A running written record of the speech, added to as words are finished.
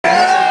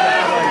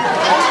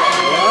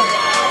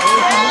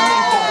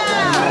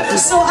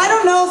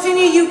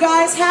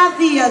out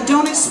the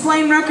Don't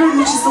Explain record,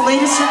 which is the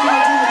latest record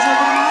I did with Joe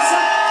Bonamassa?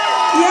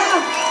 Yeah,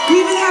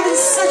 we've been having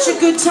such a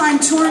good time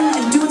touring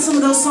and doing some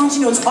of those songs.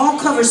 You know, it's all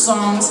cover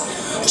songs.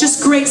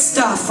 Just great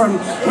stuff from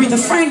Aretha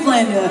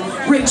Franklin to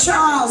Ray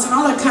Charles and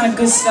all that kind of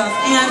good stuff.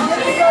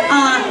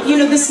 And, you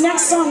know, this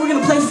next song we're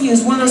going to play for you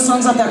is one of those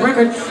songs off that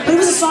record. But it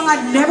was a song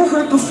I'd never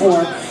heard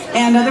before.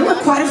 And there were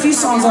quite a few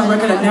songs on the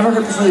record I'd never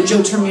heard before that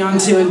Joe turned me on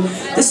to. And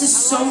this is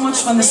so much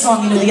fun, this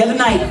song. You know, the other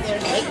night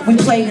we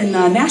played in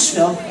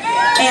Nashville.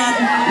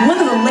 And one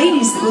of the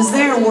ladies that was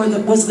there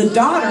was the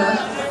daughter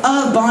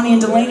of Bonnie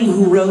and Delaney,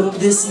 who wrote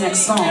this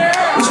next song,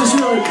 which was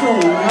really cool.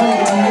 You know, they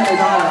get to meet their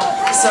daughter.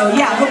 So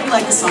yeah, I hope you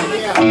like the song.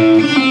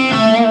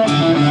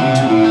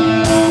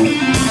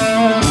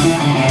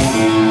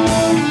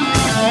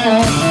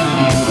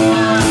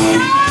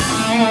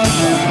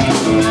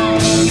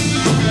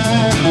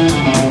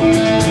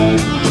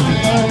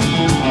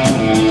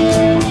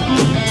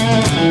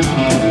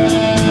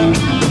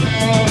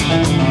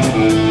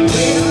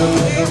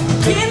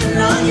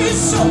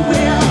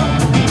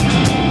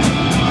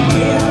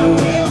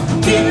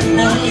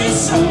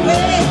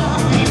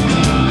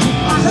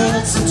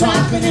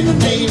 Talking in the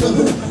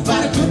neighborhood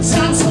about a good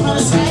time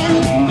somebody's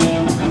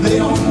having. They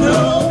don't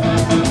know,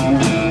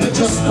 they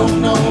just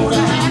don't know the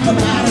half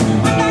about it.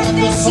 But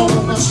there's so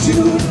much to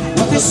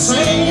what they're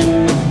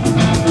saying.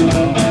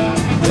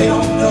 They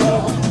don't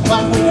know,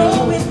 but we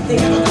know it. They're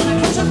never gonna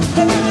catch up,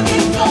 they're never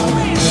get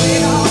going.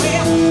 Well,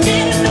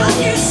 getting on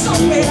you so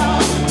well.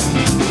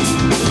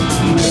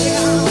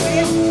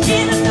 Well,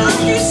 getting on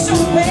you so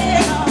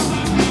well.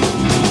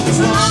 As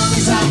long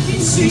as I can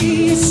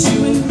see it's you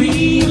and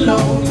me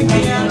alone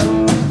together.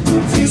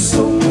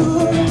 So good,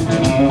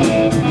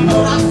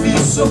 Lord, I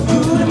feel so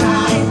good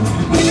about it.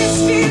 If it's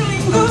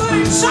feeling good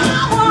and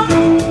someone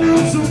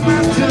knows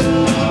about you,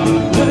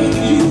 loving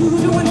you,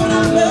 doing what I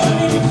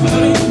love,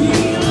 loving me,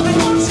 loving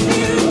what you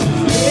do.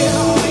 Yeah,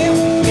 well,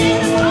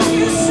 getting on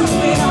you so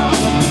well.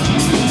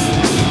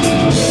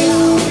 Yeah,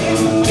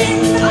 well,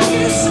 getting on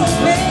you so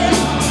well.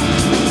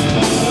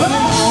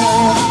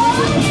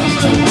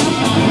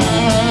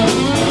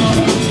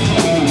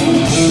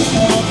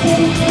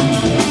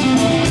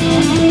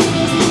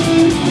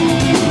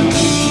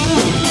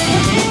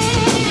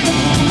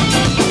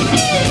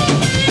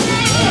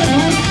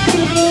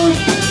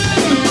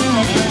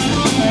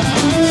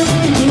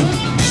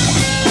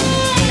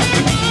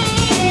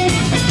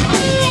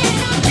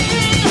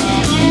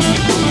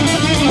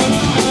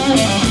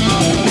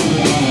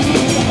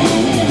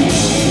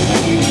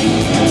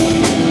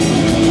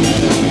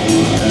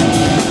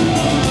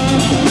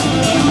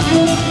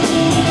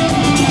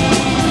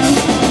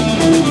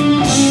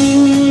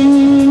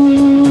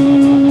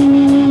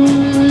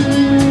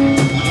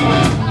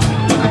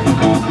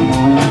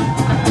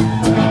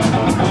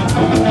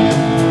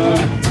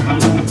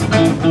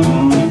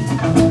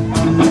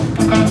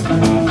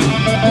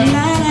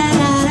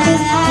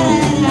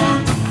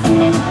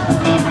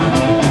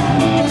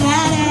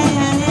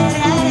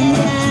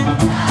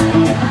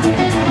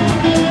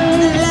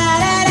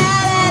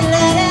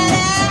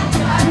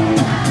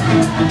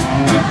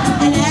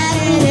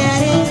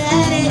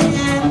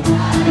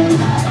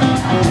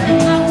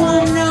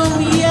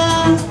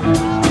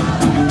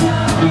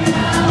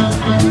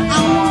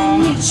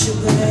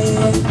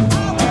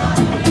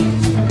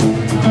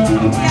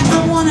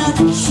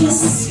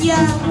 Kiss ya.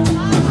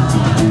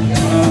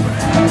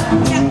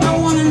 Yeah, I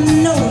wanna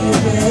know you,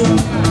 babe.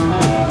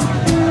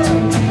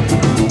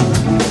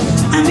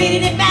 I'm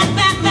beating it back,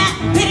 back, back,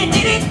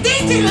 beating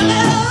it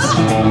love.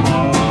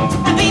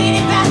 I'm beating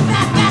it back,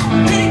 back, back,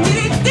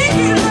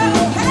 beating it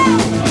love.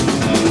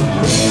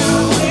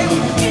 Well,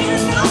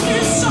 getting on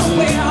you so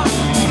well.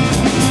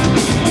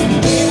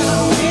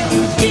 Well,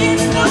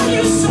 getting on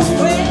you so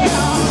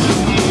well.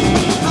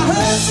 I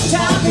heard some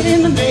talking in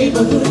the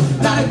neighborhood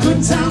about a good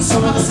time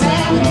some of us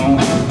having.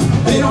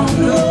 They don't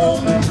know,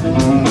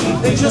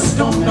 they just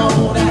don't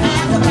know the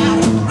half about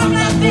it. I'm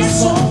like, there's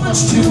so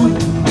much to it,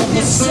 what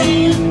they're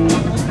saying.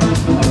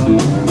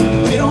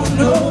 They don't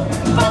know,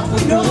 but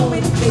we know.